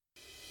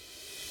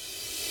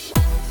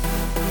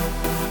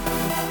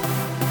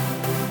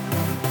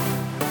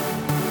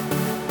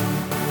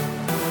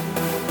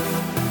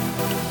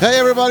Hey,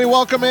 everybody,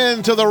 welcome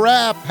in to the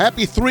Wrap.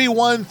 Happy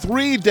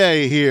 313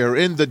 day here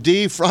in the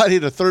D. Friday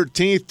the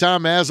 13th.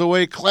 Tom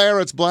Mazaway,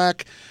 Clarence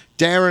Black,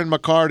 Darren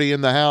McCarty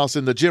in the house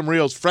in the Jim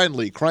Reels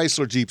friendly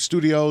Chrysler Jeep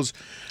Studios.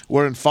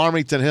 We're in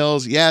Farmington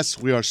Hills. Yes,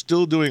 we are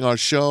still doing our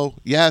show.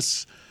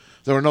 Yes,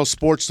 there are no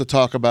sports to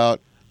talk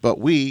about, but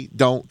we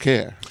don't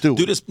care, do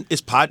we? Dude,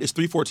 it's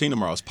 314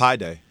 tomorrow. It's Pie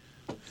Day.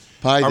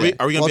 Pie Day.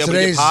 Are we going to be able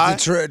to get pie?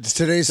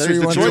 Today's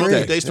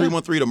 313. Today's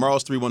 313.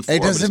 Tomorrow's 314. Hey,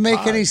 does it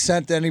make any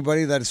sense to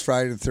anybody that it's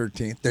Friday the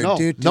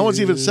 13th? No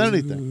one's even said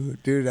anything.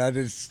 Dude, I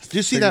just Did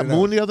you see that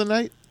moon the other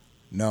night?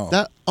 No.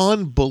 That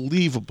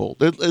unbelievable.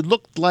 It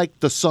looked like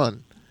the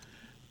sun.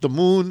 The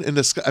moon in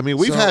the sky. I mean,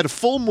 we've had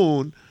full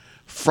moon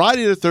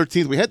Friday the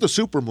 13th. We had the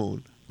super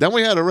moon. Then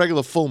we had a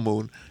regular full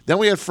moon. Then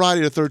we had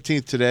Friday the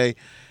 13th today.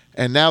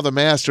 And now the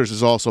Masters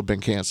has also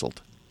been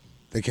canceled.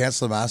 They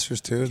canceled the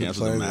Masters, too?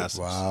 Canceled the Masters.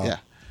 Wow. Yeah.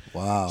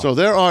 Wow. So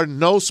there are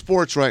no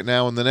sports right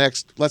now in the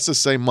next, let's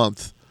just say,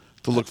 month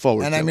to look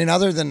forward to. And I mean,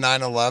 other than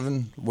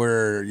 9/11,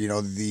 where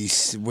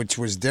which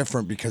was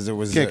different because it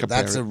was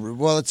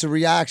it's a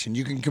reaction.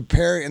 You can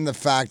compare it in the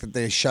fact that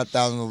they shut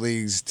down the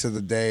leagues to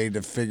the day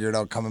to figure it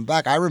out coming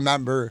back. I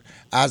remember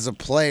as a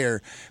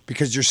player,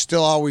 because you're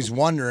still always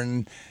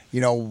wondering,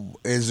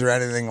 is there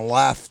anything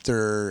left?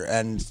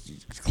 And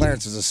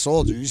Clarence is a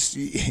soldier.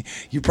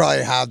 You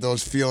probably have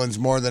those feelings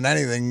more than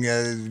anything.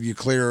 You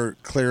clear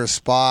a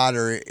spot,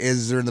 or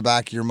is there in the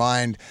back of your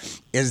mind,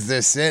 is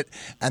this it?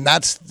 And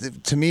that's,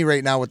 to me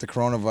right now with the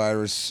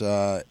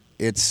coronavirus,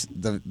 it's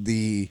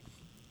the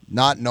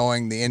not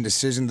knowing, the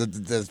indecision.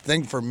 The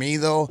thing for me,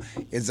 though,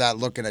 is that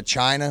looking at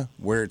China,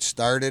 where it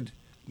started,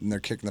 and they're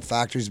kicking the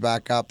factories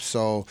back up.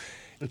 So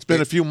it's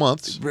been a few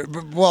months.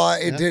 Well,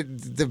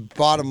 the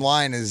bottom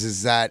line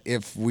is that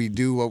if we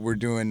do what we're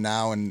doing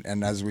now,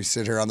 and as we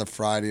sit here on the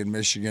Friday in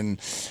Michigan,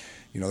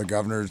 the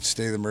governor,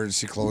 state of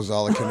emergency, closed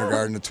all the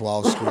kindergarten to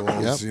 12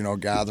 schools,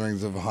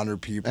 gatherings of 100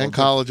 people. And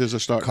colleges are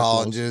starting.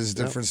 Colleges,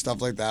 different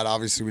stuff like that.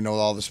 Obviously, we know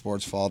all the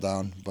sports fall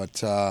down.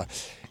 But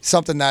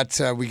something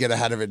that we get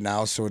ahead of it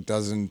now so it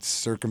doesn't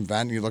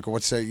circumvent. You look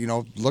at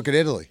look at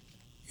Italy.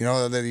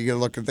 That you got to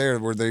look at there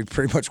where they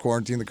pretty much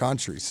quarantine the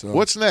country. So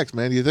what's next,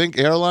 man? Do you think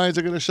airlines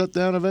are going to shut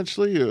down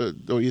eventually,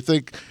 or you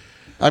think?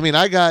 I mean,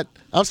 I'm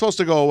supposed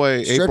to go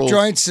away. Strip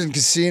joints and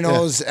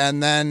casinos,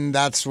 and then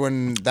that's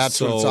when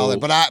it's all.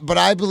 But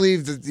I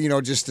believe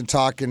that just in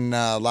talking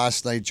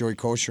last night, Joey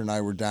Kosher and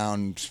I were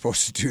down,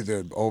 supposed to do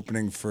the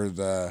opening for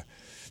the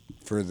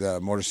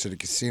Motor City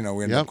Casino.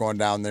 We ended up going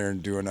down there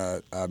and doing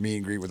a meet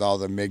and greet with all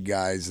the MIG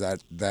guys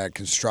that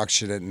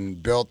constructed it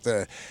and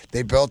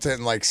they built it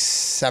in like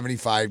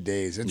 75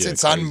 days.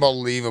 It's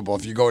unbelievable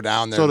if you go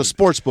down there. So the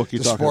sports book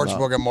you're talking about. The sports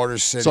book at Motor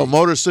City. So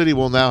Motor City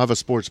will now have a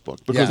sports book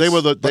because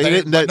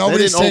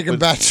nobody's taking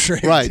bets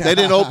right. Right, they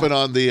didn't open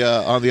on the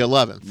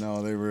 11th.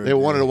 No, they were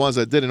one of the ones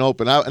that didn't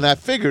open. And I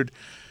figured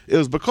it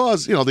was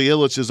because the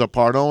Illiches are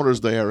part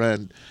owners there,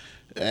 and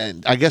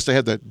I guess they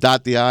had to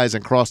dot the I's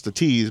and cross the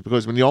T's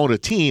because when you own a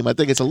team, I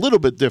think it's a little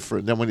bit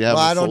different than when you have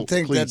I a full don't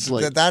think clean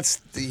slate. that's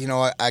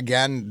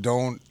again,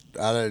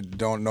 I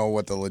don't know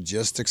what the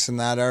logistics in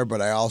that are, but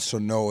I also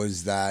know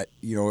is that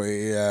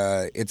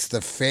it's the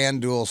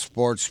FanDuel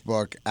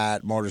Sportsbook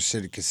at Motor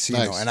City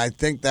Casino, nice. And I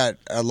think that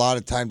a lot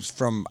of times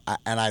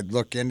and I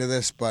look into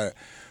this, but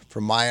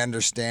from my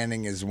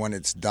understanding is when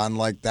it's done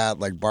like that,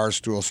 like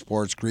Barstool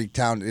Sports,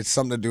 Greektown, it's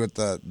something to do with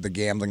the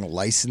gambling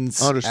license.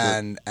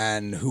 Understood.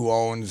 And who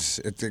owns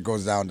it. It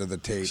goes down to the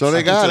tape. So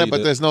they got it,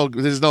 but there's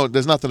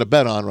nothing to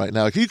bet on right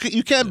now.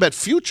 You can bet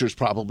futures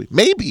probably,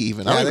 maybe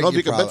even. I don't know if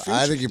you can bet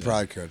futures. I think you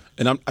probably could.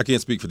 And I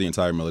can't speak for the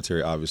entire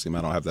military, obviously.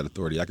 I don't have that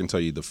authority. I can tell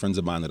you the friends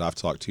of mine that I've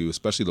talked to,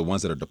 especially the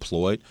ones that are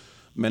deployed,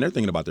 man, they're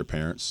thinking about their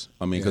parents.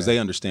 I mean, because they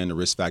understand the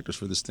risk factors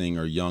for this thing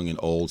are young and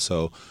old.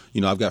 So,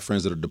 I've got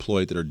friends that are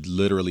deployed that are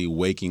literally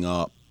waking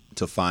up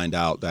to find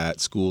out that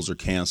schools are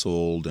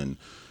canceled. And,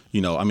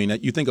 you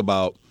think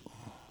about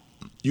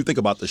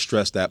the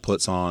stress that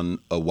puts on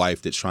a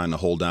wife that's trying to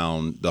hold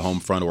down the home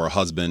front, or a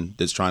husband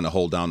that's trying to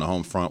hold down the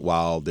home front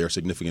while their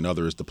significant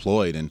other is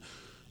deployed. And,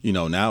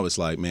 now it's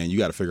like, man, you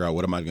got to figure out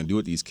what am I going to do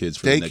with these kids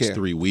for the next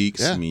 3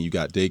 weeks. Yeah. I mean, you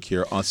got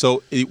daycare.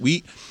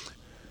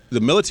 The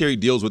military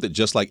deals with it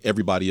just like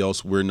everybody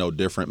else. We're no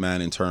different,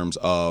 man, in terms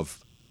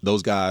of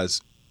those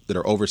guys that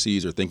are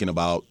overseas are thinking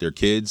about their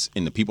kids,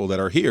 and the people that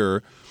are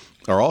here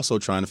are also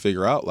trying to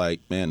figure out,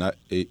 like, man,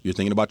 you're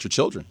thinking about your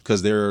children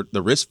because they're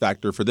the risk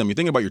factor for them. You're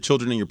thinking about your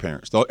children and your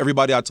parents. So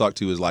everybody I talk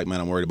to is like,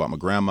 man, I'm worried about my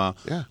grandma,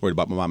 worried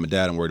about my mom and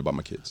dad, I'm worried about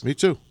my kids. Me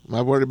too.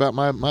 I'm worried about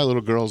my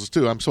little girls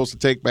too. I'm supposed to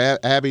take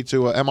Abby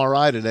to an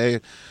MRI today.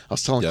 I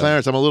was telling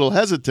Clarence I'm a little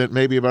hesitant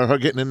maybe about her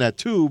getting in that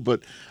tube, but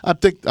I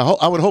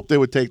would hope they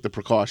would take the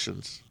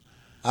precautions.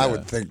 I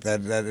would think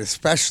that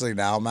especially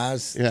now,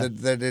 Maz,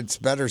 that it's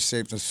better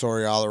safe than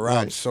sorry all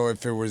around. Right. So if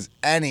there was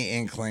any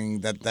inkling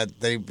that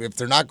if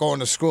they're not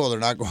going to school, they're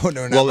not going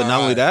to an Well, MRI. and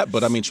not only that,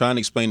 but I mean, trying to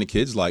explain to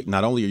kids, like,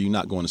 not only are you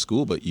not going to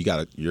school, but you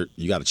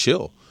gotta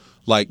chill.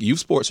 like youth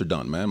sports are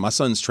done, man. My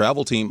son's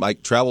travel team, like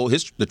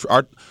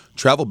our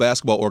travel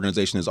basketball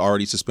organization has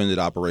already suspended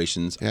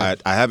operations. Yeah.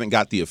 I haven't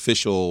got the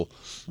official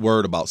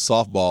word about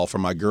softball for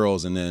my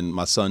girls, and then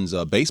my son's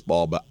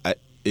baseball. But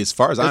as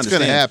far as I understand, it's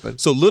going to happen.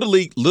 So Little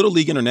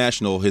League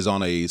International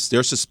is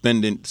they're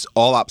suspended.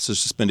 All ops are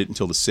suspended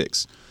until the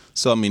 6th.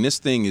 So, I mean, this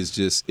thing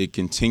is it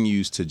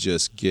continues to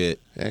just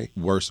get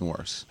worse and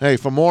worse. Hey,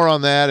 for more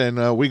on that,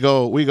 and we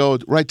go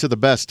right to the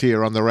best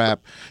here on the Rap.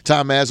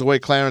 Tom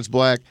Mazaway, Clarence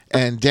Black,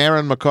 and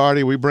Darren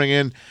McCarty. We bring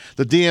in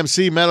the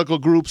DMC Medical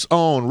Group's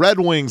own Red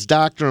Wings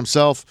doctor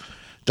himself,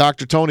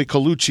 Dr. Tony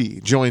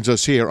Colucci, joins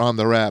us here on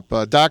the Rap.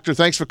 Doctor,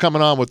 thanks for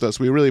coming on with us.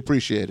 We really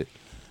appreciate it.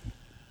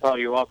 Oh,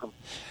 you're welcome.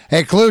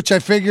 Hey, Colucci, I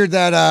figured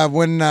that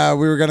when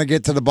we were going to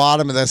get to the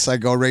bottom of this,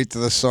 I'd go right to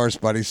the source,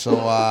 buddy.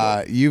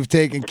 So you've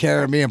taken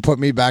care of me and put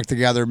me back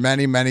together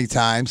many, many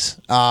times.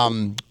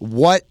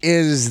 What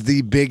is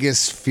the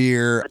biggest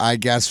fear, I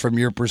guess, from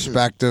your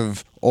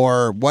perspective,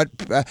 or what?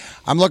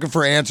 I'm looking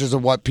for answers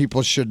of what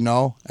people should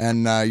know,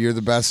 and you're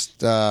the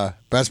best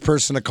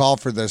person to call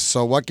for this.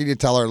 So what can you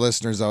tell our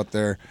listeners out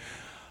there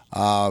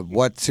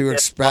what to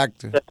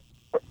expect?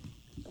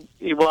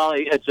 Well,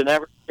 it's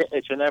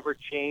an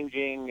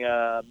ever-changing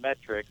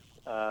metric.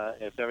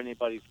 If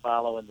everybody's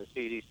following the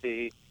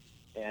CDC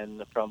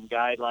and from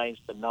guidelines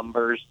to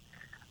numbers,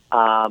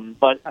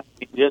 but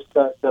just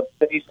the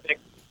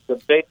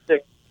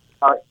basic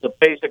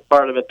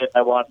part of it that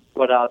I want to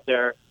put out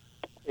there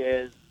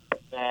is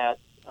that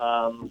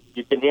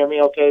you can hear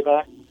me okay,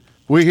 back?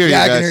 We hear you,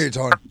 guys. I can hear you,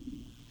 Tony.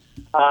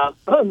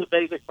 The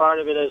basic part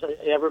of it is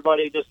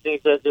everybody just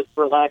needs to just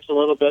relax a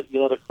little bit.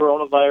 You know, the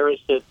coronavirus,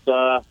 it's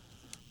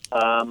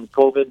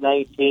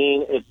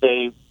COVID-19, it's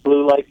a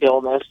flu-like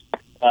illness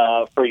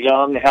for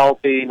young,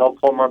 healthy, no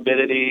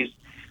comorbidities.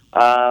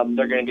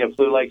 They're going to get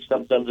flu-like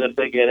symptoms if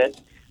they get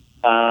it,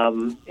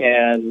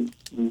 and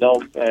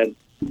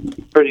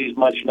pretty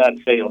much not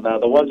fatal. Now,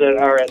 the ones that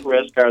are at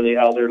risk are the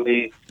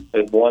elderly,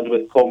 the ones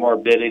with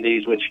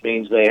comorbidities, which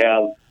means they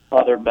have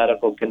other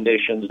medical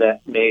conditions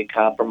that may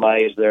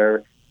compromise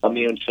their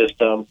immune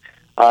system.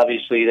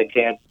 Obviously, the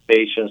cancer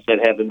patients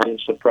that have immune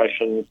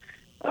suppression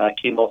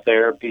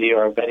chemotherapy,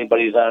 or if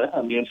anybody's on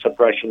immune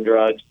suppression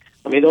drugs.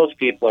 I mean, those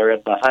people are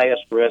at the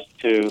highest risk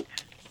to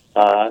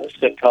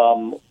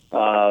succumb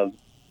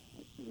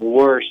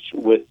worse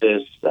with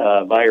this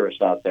virus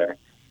out there.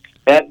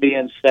 That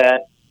being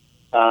said,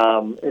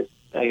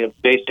 it's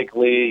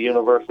basically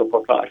universal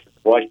precautions.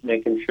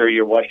 Making sure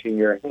you're washing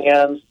your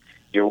hands,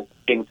 you're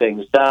wiping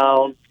things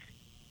down,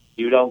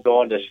 you don't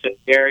go into sick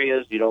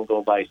areas, you don't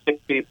go by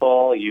sick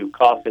people, you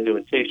cough into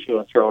a tissue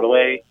and throw it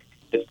away.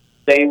 It's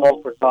the same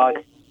old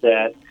precautions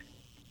that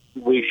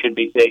we should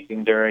be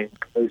taking during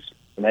flu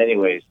season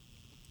anyways.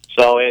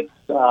 So it's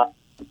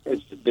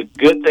the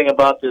good thing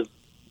about this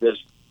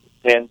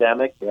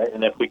pandemic,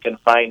 and if we can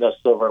find a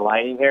silver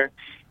lining here,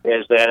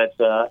 is that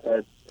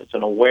it's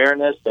an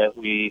awareness that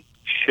we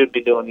should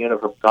be doing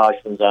universal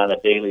precautions on a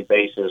daily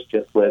basis,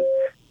 just with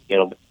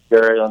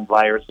bacteria and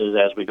viruses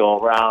as we go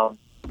around,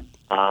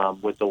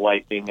 with the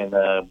wiping and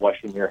the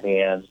washing your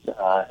hands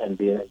and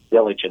being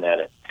diligent at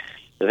it.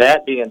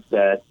 That being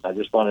said, I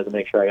just wanted to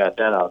make sure I got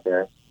that out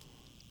there.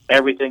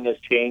 Everything is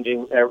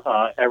changing.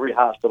 Every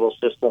hospital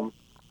system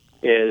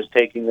is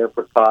taking their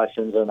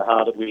precautions on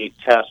how do we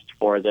test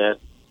for this.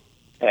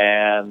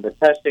 And the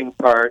testing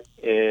part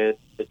is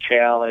the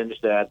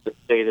challenge that the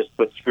state has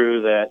put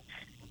through, that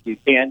you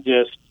can't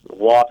just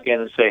walk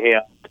in and say, hey,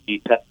 I'm going to be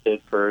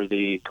tested for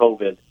the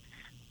COVID.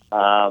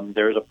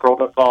 There's a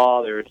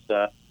protocol. There's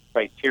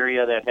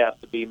criteria that have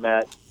to be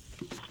met.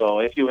 So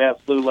if you have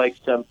flu-like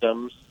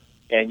symptoms,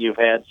 and you've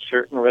had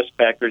certain risk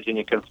factors, and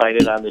you can find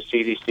it on the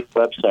CDC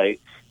website,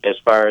 as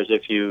far as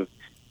if you've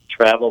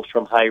traveled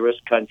from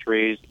high-risk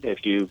countries,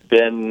 if you've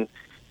been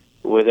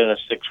within a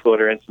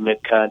 6-foot or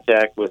intimate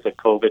contact with a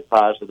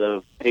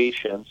COVID-positive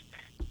patient,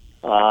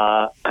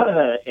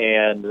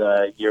 and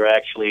you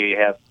actually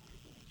have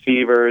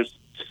fevers,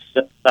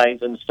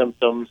 signs and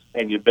symptoms,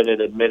 and you've been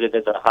admitted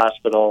into the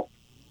hospital,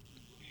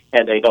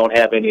 and they don't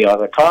have any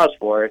other cause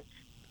for it,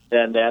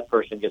 then that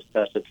person gets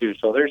tested too.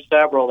 So there's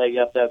several that you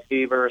have to have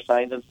fever,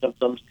 signs and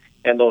symptoms,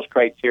 and those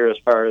criteria as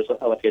far as,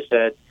 like I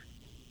said,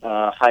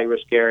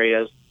 high-risk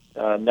areas,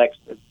 next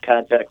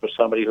contact with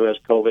somebody who has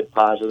COVID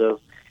positive.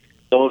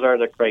 Those are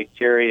the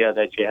criteria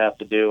that you have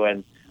to do.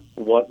 And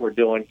what we're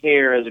doing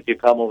here is if you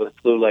come with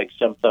flu-like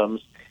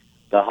symptoms,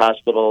 the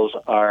hospitals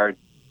are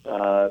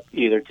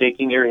either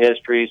taking your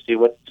history, see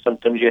what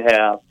symptoms you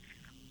have,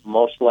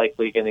 most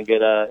likely going to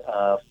get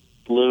a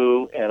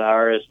flu and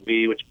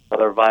RSV, which is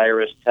another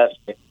virus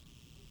testing.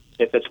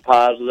 If it's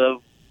positive,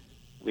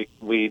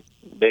 we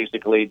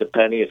basically,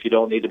 depending, if you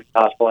don't need to be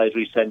hospitalized,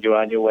 we send you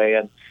on your way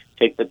and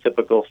take the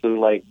typical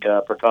flu-like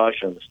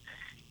precautions.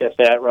 If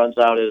that runs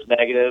out as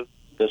negative,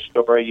 the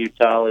story you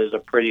tell is a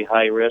pretty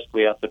high risk.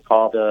 We have to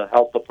call the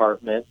health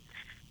department.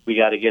 We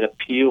got to get a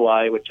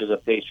PUI, which is a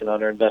patient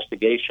under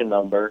investigation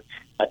number,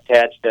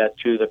 attach that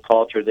to the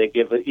culture. They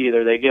give us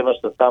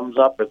the thumbs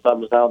up or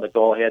thumbs down to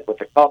go ahead with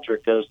the culture,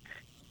 because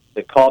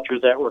The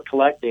cultures that we're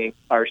collecting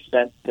are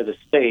sent to the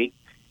state,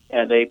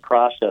 and they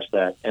process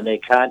that, and they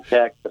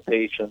contact the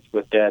patients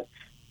with that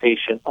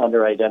patient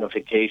under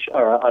identification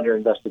or under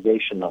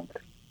investigation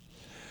number.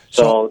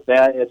 So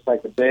that it's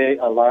like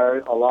a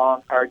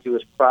long,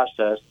 arduous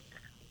process,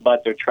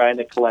 but they're trying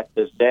to collect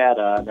this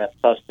data, and that's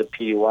thus the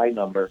PUI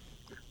number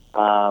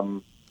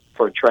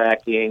for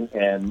tracking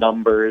and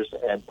numbers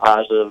and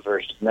positive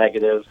versus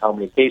negative. How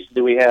many cases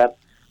do we have?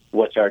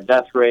 What's our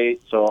death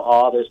rate? So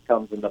all this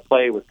comes into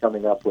play with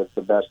coming up with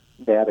the best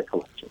data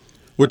collection.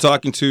 We're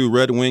talking to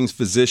Red Wings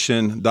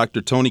physician,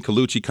 Dr. Tony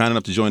Colucci, kind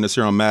enough to join us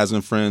here on Maz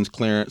and Friends.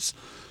 Clarence,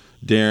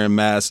 Darren,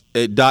 Maz.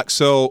 Hey, Doc,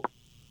 so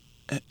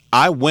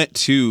I went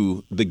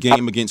to the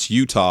game against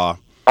Utah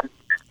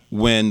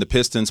when the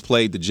Pistons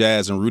played the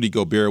Jazz and Rudy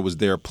Gobert was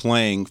there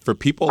playing. For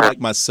people like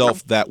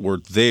myself that were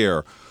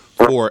there,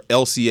 for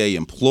LCA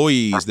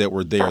employees that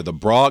were there, the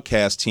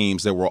broadcast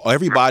teams that were,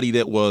 everybody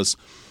that was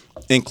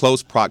in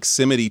close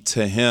proximity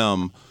to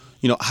him,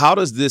 how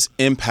does this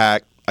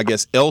impact, I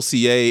guess,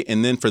 LCA?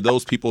 And then for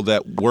those people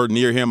that were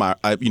near him, I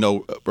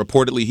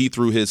reportedly he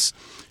threw his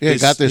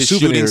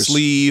shooting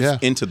sleeve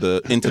into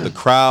the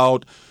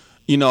crowd.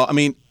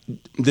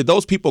 Did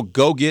those people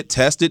go get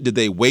tested? Did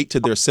they wait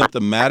till they're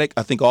symptomatic?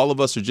 I think all of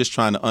us are just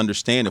trying to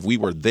understand if we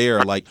were there,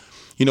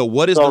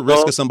 what is the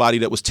risk of somebody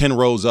that was 10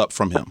 rows up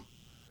from him?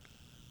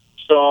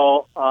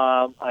 So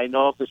I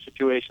know of the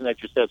situation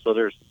that you said. So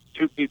there's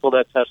 2 people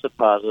that tested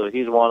positive.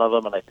 He's one of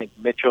them, and I think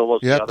Mitchell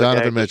was the other guy.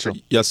 Donovan Mitchell.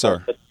 Yes,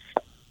 sir.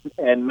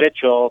 And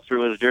Mitchell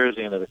threw his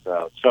jersey into the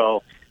crowd.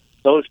 So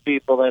those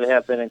people that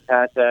have been in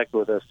contact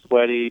with a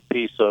sweaty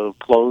piece of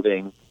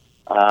clothing,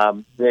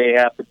 they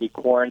have to be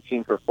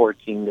quarantined for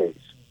 14 days.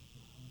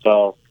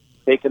 So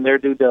taking their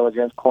due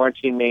diligence,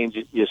 quarantine means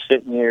you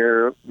sit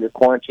you're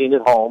quarantined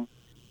at home,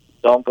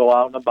 don't go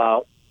out and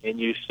about, and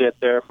you sit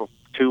there for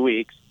 2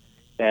 weeks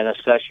and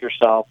assess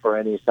yourself for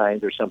any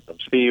signs or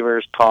symptoms,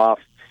 fevers, cough,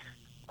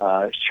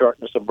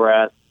 shortness of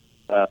breath,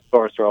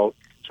 sore throat.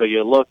 So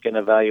you look and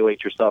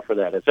evaluate yourself for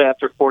that. It's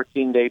after a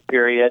 14-day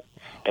period,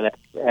 and it's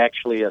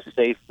actually a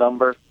safe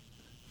number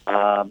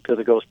because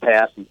it goes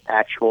past the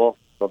actual.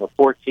 So the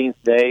 14th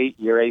day,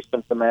 you're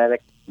asymptomatic.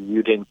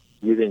 You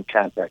didn't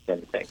contact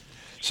anything.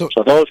 So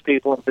those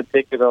people in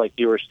particular, like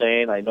you were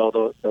saying, I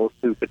know those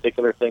 2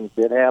 particular things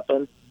did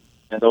happen,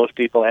 and those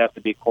people have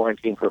to be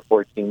quarantined for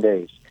 14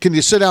 days. Can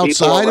you sit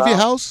outside of your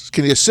house?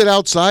 Can you sit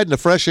outside in the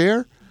fresh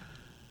air?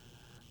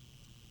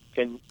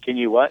 Can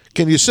you what?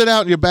 Can you sit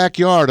out in your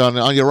backyard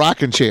on your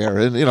rocking chair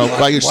and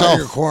by yourself? While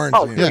you're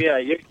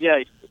quarantined.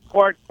 Yeah.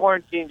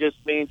 Quarantine just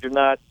means you're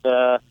not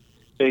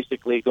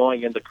basically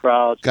going into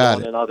crowds,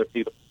 going in other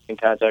people in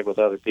contact with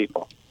other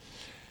people.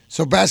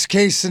 So best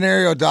case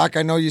scenario, Doc.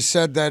 I know you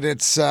said that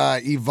it's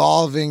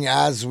evolving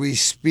as we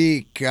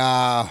speak.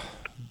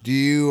 Do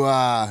you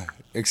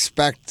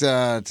expect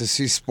to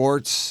see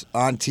sports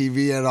on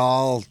TV at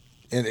all?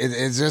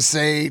 Is this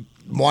a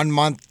 1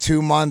 month,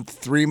 2 month,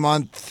 3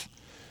 month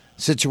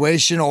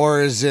situation, or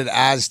is it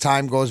as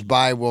time goes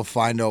by we'll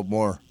find out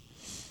more?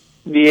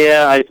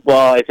 Yeah,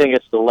 I think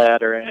it's the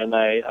latter, and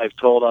I've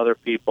told other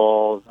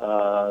people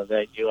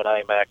that you and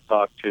I, Mac,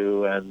 talked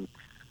to, and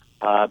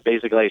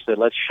basically I said,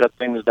 let's shut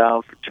things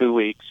down for 2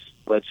 weeks.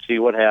 Let's see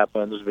what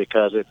happens,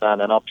 because it's on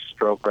an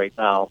upstroke right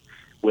now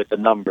with the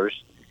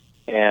numbers.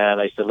 And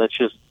I said,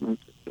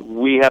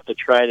 we have to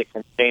try to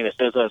contain this.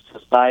 As a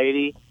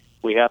society,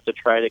 we have to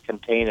try to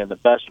contain, and the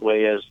best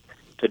way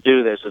to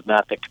do this is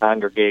not to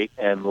congregate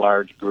in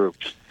large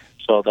groups.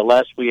 So the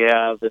less we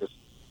have this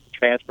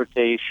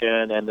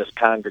transportation and this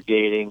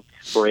congregating,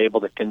 we're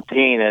able to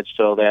contain it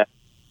so that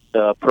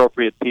the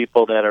appropriate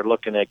people that are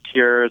looking at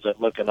cures and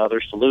looking at other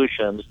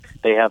solutions,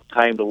 they have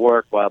time to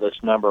work while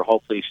this number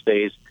hopefully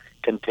stays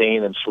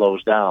contained and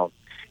slows down.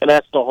 And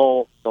that's the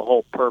whole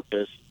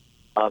purpose.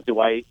 Do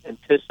I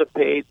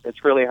anticipate?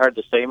 It's really hard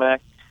to say,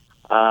 Mac.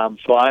 So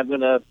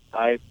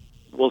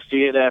we'll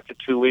see it after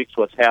 2 weeks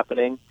what's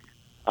happening.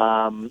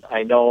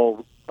 I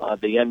know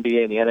the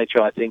NBA and the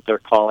NHL, I think they're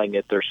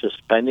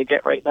suspending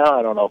it right now.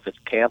 I don't know if it's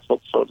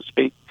canceled, so to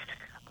speak,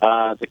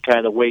 to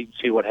kind of wait and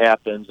see what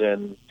happens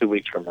in 2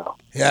 weeks from now.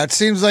 Yeah, it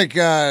seems like,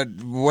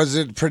 was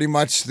it pretty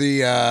much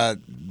the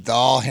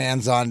all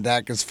hands on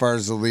deck as far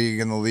as the league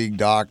and the league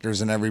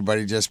doctors and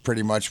everybody, just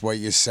pretty much what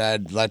you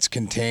said, let's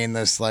contain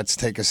this, let's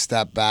take a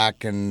step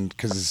back and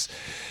because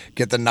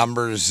get the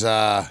numbers,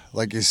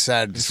 like you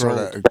said,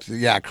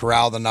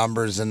 corral the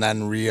numbers and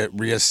then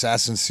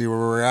reassess and see where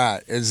we're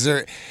at. Is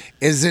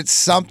it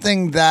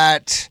something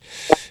that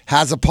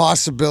has a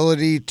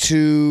possibility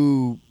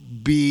to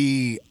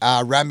be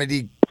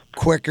remedied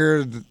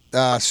quicker,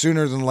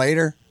 sooner than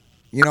later?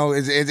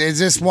 Is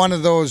this one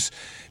of those,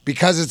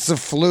 because it's the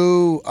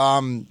flu,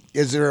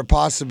 is there a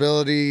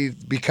possibility,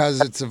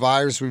 because it's a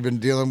virus, we've been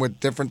dealing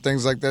with different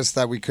things like this,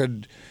 that we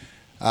could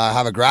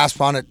have a grasp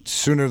on it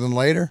sooner than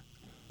later?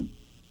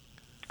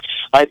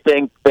 I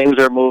think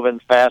things are moving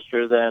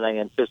faster than I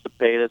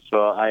anticipated,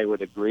 so I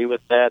would agree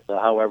with that.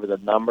 However, the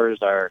numbers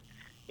are,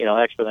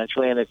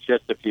 exponentially. And it's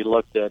just, if you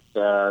looked at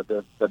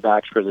the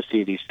docs for the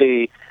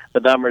CDC, the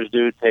numbers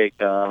do take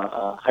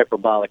a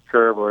hyperbolic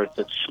curve, or it's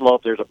a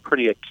slope. There's a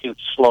pretty acute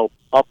slope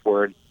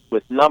upward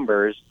with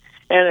numbers,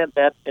 and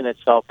that in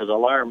itself is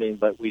alarming,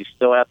 but we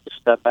still have to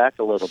step back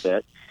a little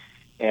bit.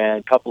 And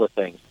a couple of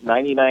things.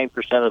 99%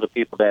 of the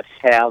people that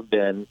have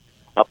been,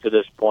 up to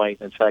this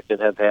point, infected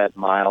have had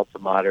mild to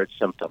moderate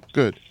symptoms.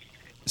 Good.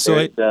 So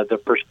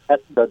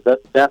the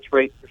death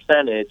rate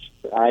percentage,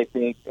 I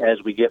think,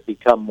 as we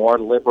become more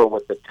liberal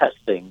with the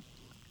testing,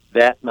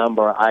 that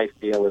number, I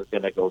feel, is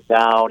going to go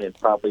down and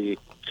probably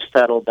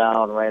settle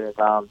down right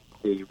around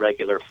the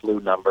regular flu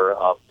number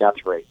of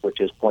death rate, which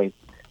is I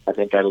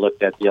think I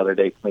looked at the other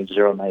day,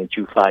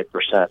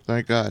 0.0925%.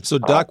 Thank God. So,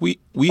 Doc, we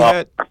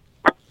had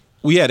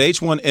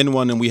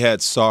H1N1 and we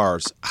had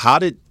SARS.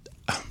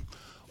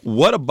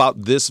 What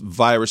about this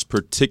virus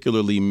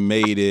particularly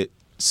made it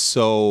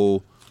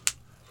so,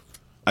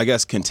 I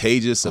guess,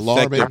 contagious,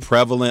 effective,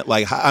 prevalent?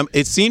 Like,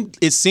 it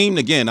seemed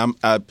again. I'm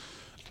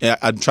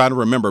trying to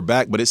remember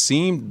back, but it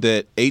seemed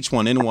that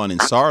H1N1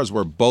 and SARS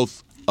were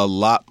both a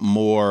lot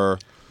more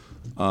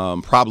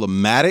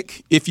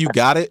problematic if you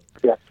got it.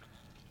 Yeah.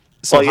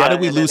 So how did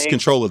we lose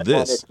control of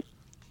this?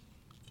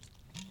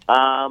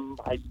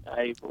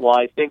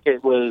 I think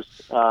it was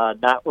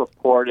not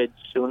reported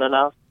soon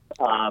enough.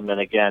 And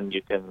again,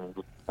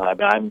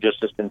 I'm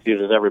just as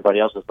confused as everybody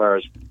else as far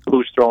as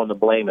who's throwing the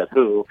blame at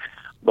who.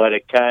 But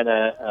it kind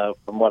of,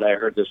 from what I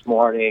heard this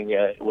morning,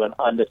 went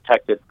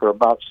undetected for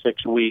about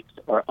 6 weeks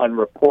or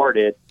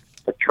unreported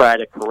to try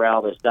to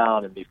corral this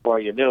down. And before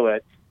you knew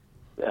it,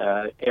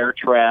 air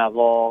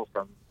travel,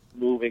 from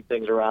moving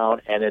things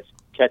around, and it's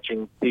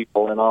catching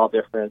people in all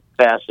different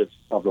facets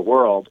of the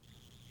world.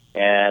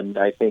 And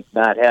I think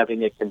not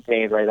having it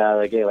contained right out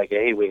of the gate, like,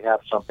 hey, we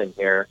have something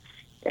here,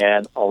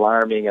 and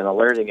alarming and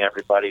alerting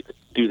everybody to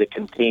do the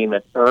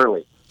containment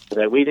early. So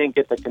that we didn't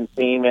get the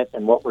containment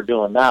and what we're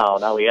doing now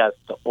we have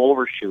to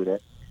overshoot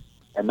it,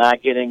 and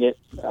not getting it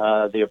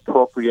the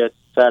appropriate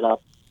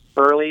setup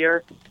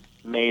earlier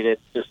made it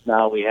just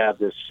now we have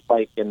this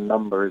spike in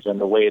numbers, and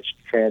the way it's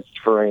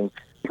transferring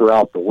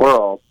throughout the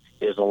world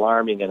is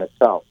alarming in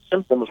itself.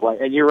 Symptoms-wise,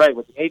 and you're right,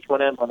 with the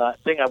H1N1, the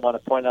thing I want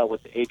to point out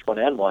with the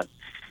H1N1,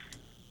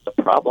 the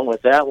problem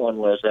with that one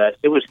was that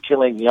it was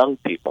killing young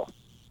people.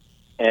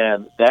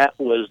 And that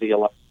was the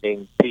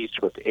alarming piece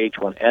with the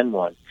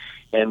H1N1.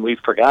 And we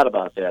forgot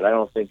about that. I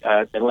don't think,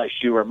 unless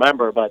you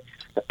remember, but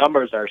the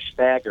numbers are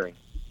staggering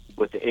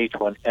with the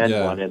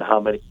H1N1 and how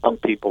many young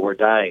people were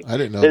dying. I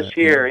didn't know this that.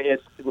 year,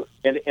 it's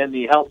in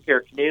the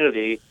healthcare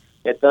community,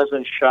 it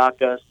doesn't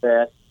shock us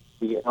that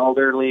the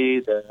elderly,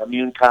 the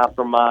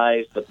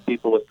immune-compromised, the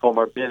people with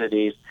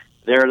comorbidities,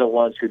 they're the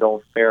ones who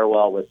don't fare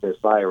well with this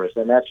virus.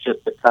 And that's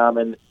just the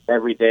common,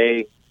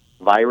 everyday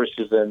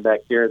viruses and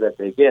bacteria that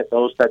they get.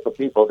 Those type of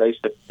people,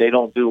 they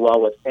don't do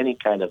well with any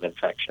kind of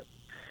infection.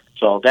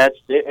 So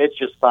it's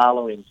just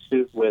following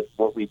suit with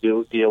what we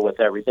deal with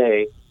every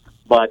day.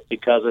 But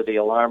because of the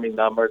alarming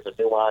numbers, the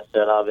nuance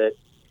of it,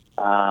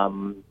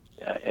 and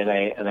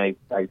I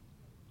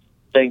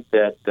think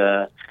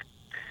that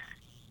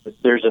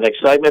there's an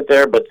excitement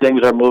there, but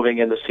things are moving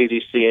in the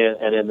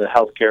CDC and in the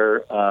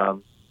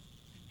healthcare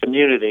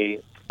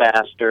community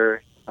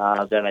faster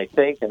than I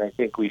think, and I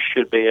think we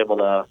should be able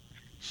to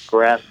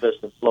grasp this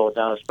and slow it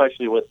down,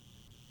 especially with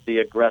the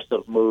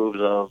aggressive moves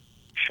of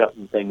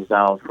shutting things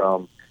down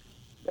from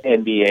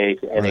NBA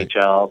to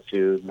NHL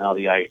to now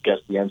the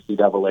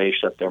NCAA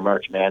shut their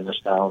March Madness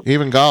down.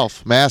 Even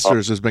golf,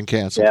 Masters has been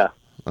canceled. Yeah.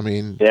 I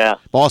mean,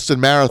 Boston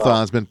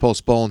Marathon's been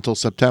postponed until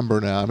September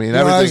now. I mean,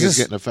 everything is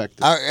getting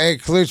affected. Hey,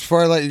 Colucci,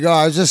 before I let you go,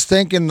 I was just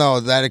thinking, though,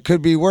 that it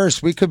could be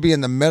worse. We could be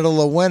in the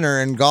middle of winter,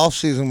 and golf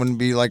season wouldn't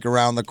be, like,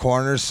 around the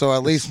corner, so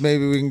at least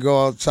maybe we can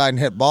go outside and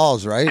hit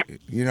balls, right?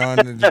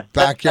 And the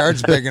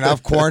backyard's big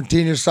enough.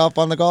 Quarantine yourself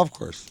on the golf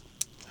course.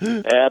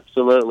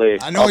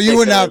 Absolutely. I know you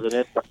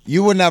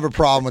wouldn't have a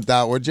problem with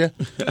that, would you?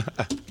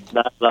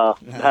 Not at all.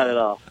 Not at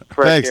all.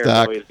 Thanks,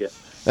 Doc.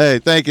 Hey,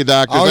 thank you,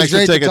 Doctor. Always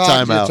Thanks for taking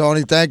time out.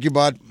 Tony. Thank you,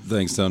 bud.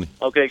 Thanks, Tony.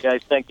 Okay,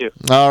 guys. Thank you.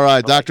 All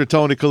right. Dr.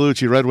 Tony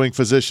Colucci, Red Wing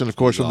physician, of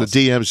course, from the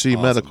DMC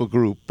Medical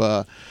Group.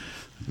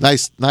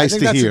 Nice to hear.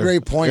 That's a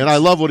great point. And I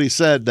love what he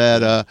said,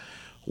 that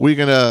we're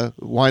going to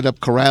wind up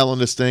corralling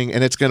this thing,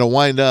 and it's going to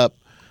wind up,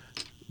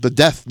 the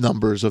death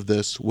numbers of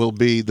this will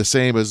be the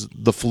same as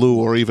the flu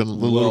or even a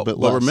little bit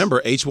less. Well,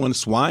 remember H1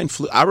 swine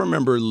flu? I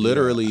remember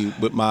literally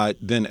with my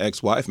then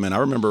ex-wife, man, I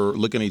remember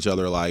looking at each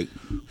other like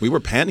we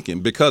were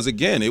panicking because,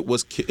 again, it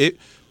was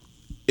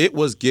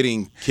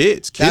getting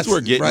kids. Kids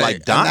were getting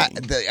like dying.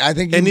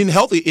 And in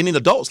healthy, and in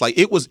adults, like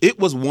it was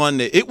one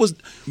that it was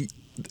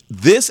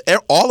this,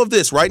 all of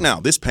this right now,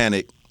 this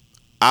panic,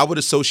 I would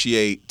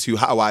associate to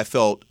how I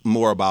felt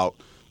more about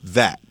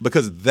that,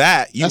 because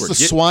that's the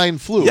swine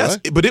flu, yes,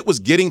 right? But it was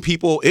getting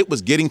people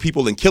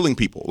and killing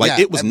people. Like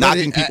it was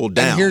knocking people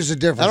down. And here's the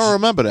difference. I don't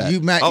remember that.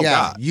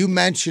 You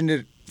mentioned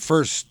it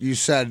first you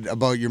said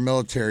about your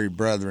military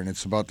brethren.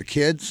 It's about the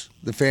kids,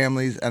 the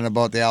families, and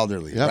about the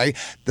elderly, right?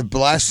 The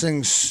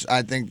blessings,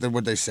 I think that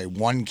what they say,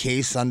 one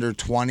case under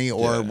 20,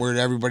 or where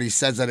everybody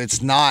says that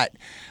it's not,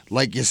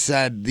 like you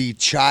said, the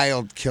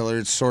child killer.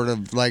 It's sort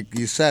of like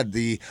you said,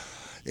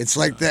 it's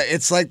like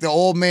the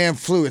old man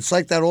flu. It's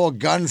like that old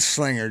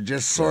gunslinger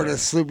just sort of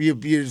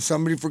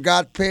somebody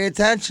forgot to pay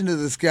attention to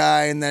this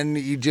guy, and then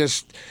he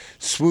just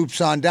swoops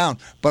on down.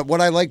 But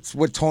what I liked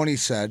what Tony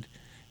said,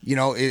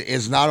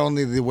 is not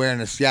only the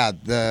awareness,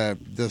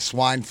 the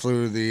swine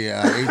flu, the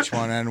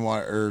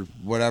H1N1 or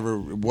whatever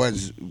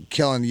was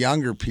killing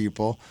younger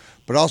people,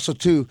 but also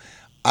too,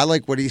 I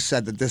like what he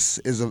said, that this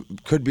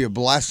could be a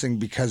blessing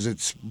because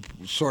it's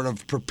sort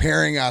of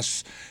preparing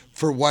us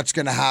for what's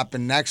going to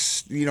happen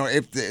next,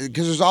 because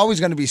there's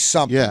always going to be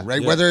something,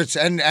 right? Yeah. Whether it's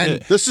and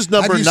this is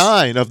number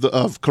 9 of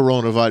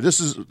coronavirus.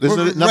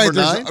 Isn't it number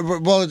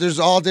 9? Well, there's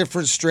all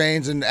different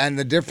strains and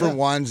the different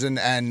ones,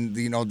 and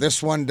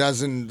this one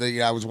doesn't.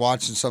 I was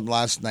watching something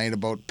last night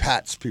about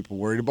pets. People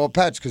worried about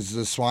pets because of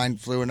the swine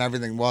flu and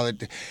everything. Well,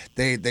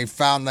 they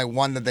found that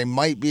one that they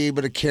might be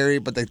able to carry,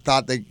 but they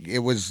thought it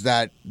was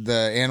that the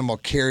animal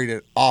carried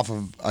it off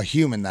of a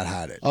human that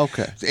had it.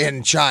 Okay.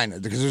 In China,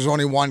 because there's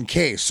only one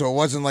case, so it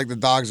wasn't like the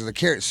dogs are the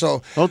carriers.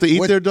 So don't they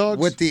eat their dogs?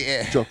 With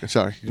the joking,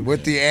 sorry.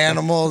 With the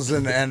animals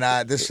and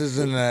this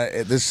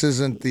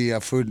isn't the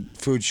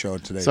food show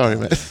today. Sorry,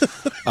 man.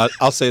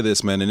 I'll say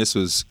this, man, and this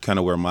was kind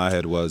of where my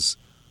head was,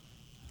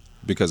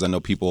 because I know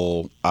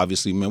people,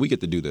 obviously, man, we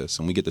get to do this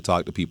and we get to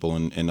talk to people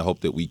and the hope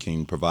that we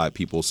can provide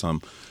people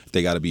if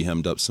they got to be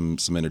hemmed up, some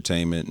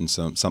entertainment and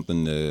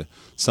something to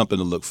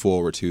look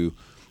forward to.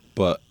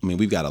 But I mean,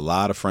 we've got a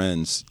lot of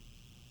friends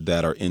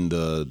that are in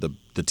the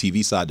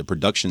TV side, the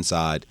production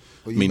side.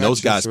 Well, I mean, those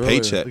guys'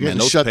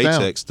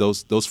 paychecks,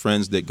 those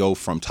friends that go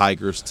from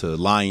Tigers to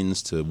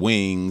Lions to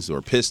Wings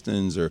or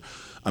Pistons, or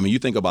I mean, you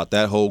think about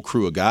that whole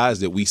crew of guys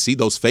that we see,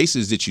 those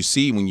faces that you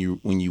see when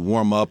you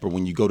warm up or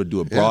when you go to do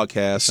a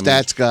broadcast.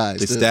 Stats guys,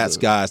 the stats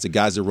guys, the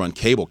guys that run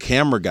cable,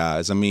 camera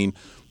guys. I mean,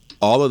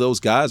 all of those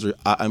guys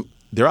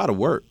they're out of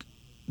work.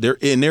 There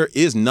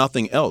is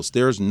nothing else.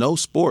 There's no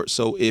sport.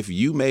 So if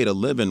you made a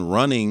living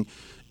running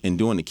and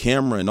doing the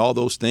camera and all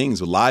those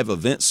things, live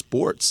event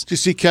sports. Did you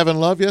see Kevin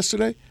Love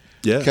yesterday?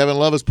 Yeah. Kevin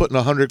Love is putting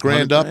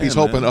 $100,000 up. He's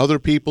hoping other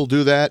people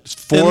do that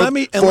for let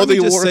me the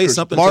just say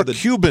something. Mark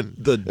Cuban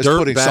the is dirt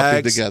putting bags,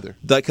 something together.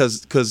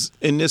 Because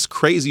in this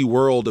crazy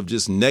world of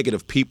just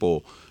negative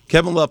people,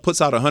 Kevin Love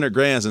puts out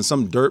 $100,000 and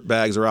some dirt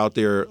bags are out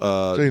there.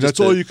 That's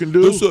all you can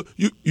do.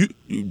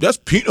 That's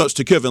peanuts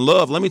to Kevin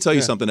Love. Let me tell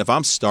you something. If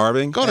I'm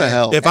starving, go to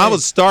hell. If I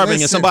was starving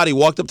and somebody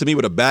walked up to me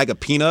with a bag of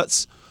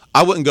peanuts,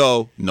 I wouldn't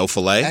go, no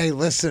filet. Hey,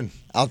 listen,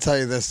 I'll tell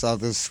you this.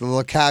 This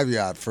little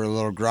caveat for a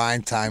little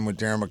grind time with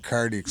Darren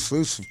McCarty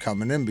exclusive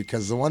coming in,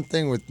 because the one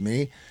thing with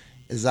me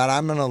is that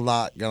I'm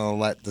not going to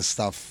let the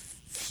stuff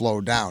flow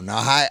down.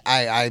 Now,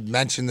 I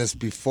mentioned this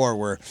before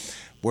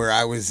where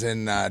I was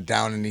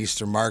down in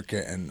Eastern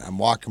Market, and I'm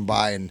walking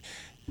by, and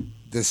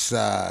this,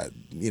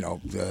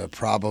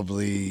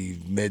 probably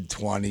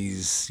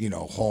mid-20s,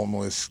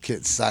 homeless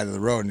kid side of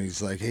the road, and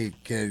he's like, "Hey,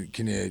 can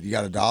you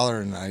got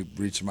 $1?" And I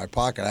reach in my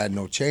pocket. I had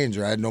no change,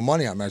 or I had no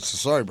money on me. I said,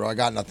 "Sorry, bro, I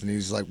got nothing."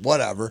 He's like,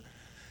 "Whatever."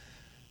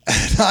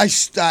 And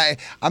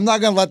I'm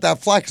not gonna let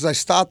that fly, because I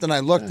stopped and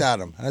I looked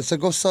at him and I said,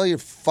 "Go sell your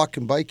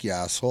fucking bike, you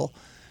asshole."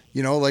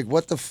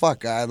 What the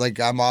fuck?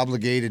 I'm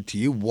obligated to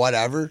you,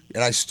 whatever.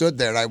 And I stood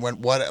there and I went,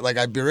 what? Like,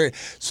 I'd be ready.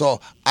 So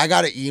I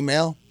got an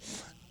email,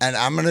 and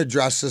I'm going to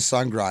address this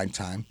on Grind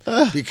Time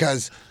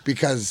because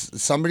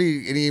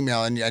somebody, an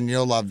email, and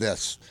you'll love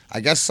this. I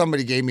guess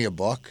somebody gave me a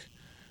book,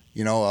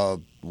 a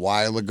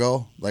while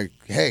ago. Like,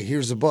 hey,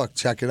 here's a book.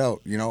 Check it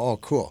out. Oh,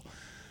 cool.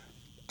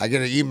 I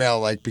get an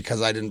email,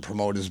 because I didn't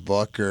promote his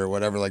book or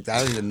whatever like that.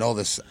 I don't even know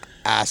this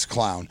ass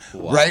clown.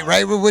 Wow.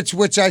 Right?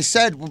 Which I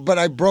said, but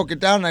I broke it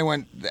down and I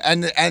went,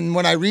 and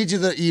when I read you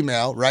the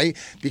email, right,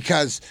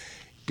 because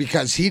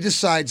he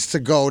decides to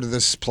go to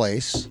this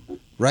place,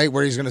 right,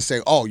 where he's going to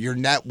say, "Oh, your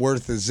net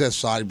worth is this.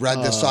 So I read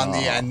this on the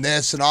and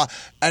this and all."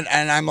 And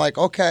I'm like,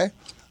 "Okay,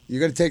 you're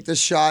going to take this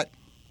shot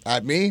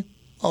at me?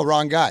 Oh,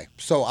 wrong guy."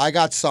 So I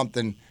got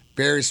something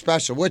very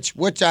special,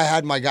 which I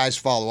had my guys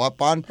follow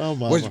up on. Oh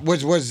my!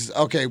 Was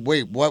okay.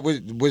 Wait, what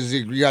was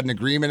you got an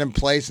agreement in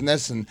place and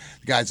this? And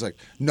the guy's like,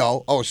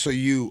 "No." Oh, so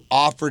you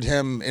offered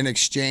him in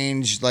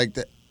exchange like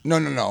that?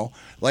 No.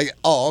 Like,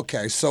 oh,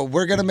 okay. So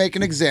we're gonna make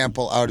an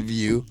example out of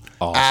you,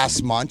 awesome.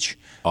 Ass munch,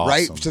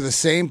 right? To the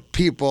same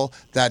people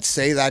that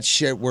say that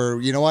shit. Where,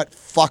 you know what?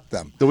 Fuck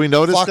them. Do we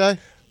know this guy?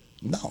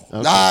 No.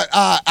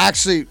 Okay.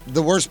 Actually,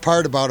 the worst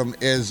part about him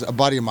is a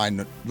buddy of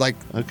mine.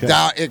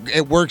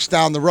 It works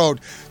down the road.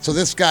 So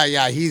this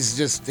guy, he's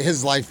just,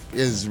 his life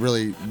is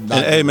really not.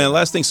 And hey, man,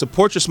 last thing,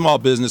 support your small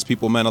business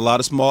people, man. A lot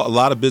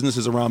of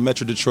businesses around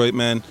Metro Detroit,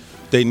 man.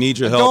 They need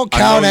your help. Don't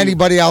count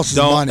anybody else's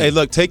money. Hey,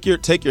 look, take your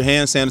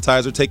hand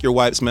sanitizer, take your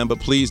wipes, man. But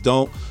please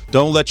don't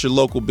let your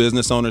local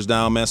business owners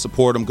down, man.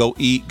 Support them. Go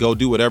eat. Go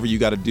do whatever you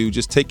got to do.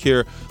 Just take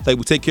care. We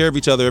take care of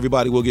each other.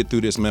 Everybody will get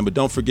through this, man. But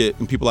don't forget,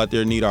 and people out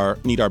there need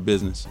our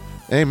business.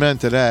 Amen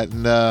to that.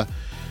 And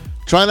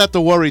Try not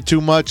to worry too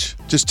much.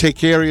 Just take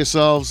care of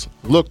yourselves.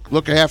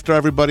 Look after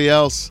everybody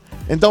else.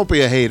 And don't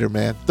be a hater,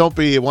 man. Don't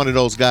be one of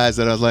those guys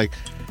that are like,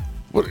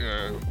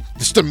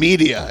 it's the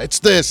media. It's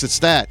this, it's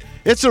that.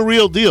 It's a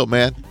real deal,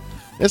 man.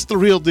 It's the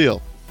real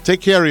deal.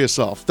 Take care of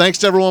yourself. Thanks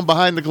to everyone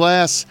behind the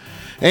glass.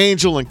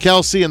 Angel and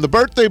Kelsey and the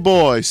birthday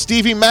boy,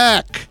 Stevie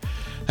Mack.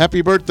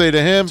 Happy birthday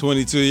to him.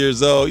 22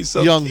 years old. He's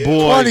so young cute.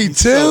 boy. 22?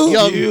 So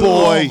young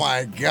boy. Oh,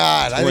 my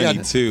God. 22.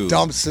 I got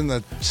dumps in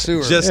the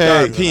sewer. Just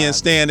started peeing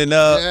standing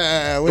up.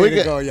 Yeah, way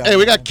to go, young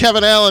we got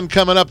Kevin Allen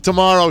coming up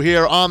tomorrow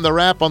here on The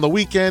Wrap on the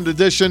weekend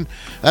edition.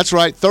 That's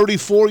right,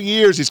 34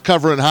 years he's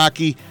covering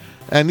hockey.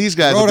 And these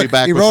guys will be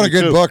back with me, He wrote a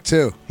good book,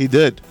 too. He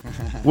did.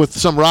 With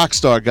some rock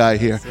star guy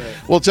here. Right.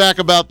 We'll talk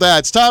about that.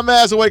 It's Tom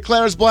Mazaway,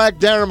 Clarence Black,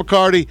 Darren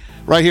McCarty,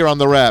 right here on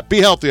The Wrap. Be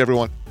healthy,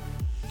 everyone.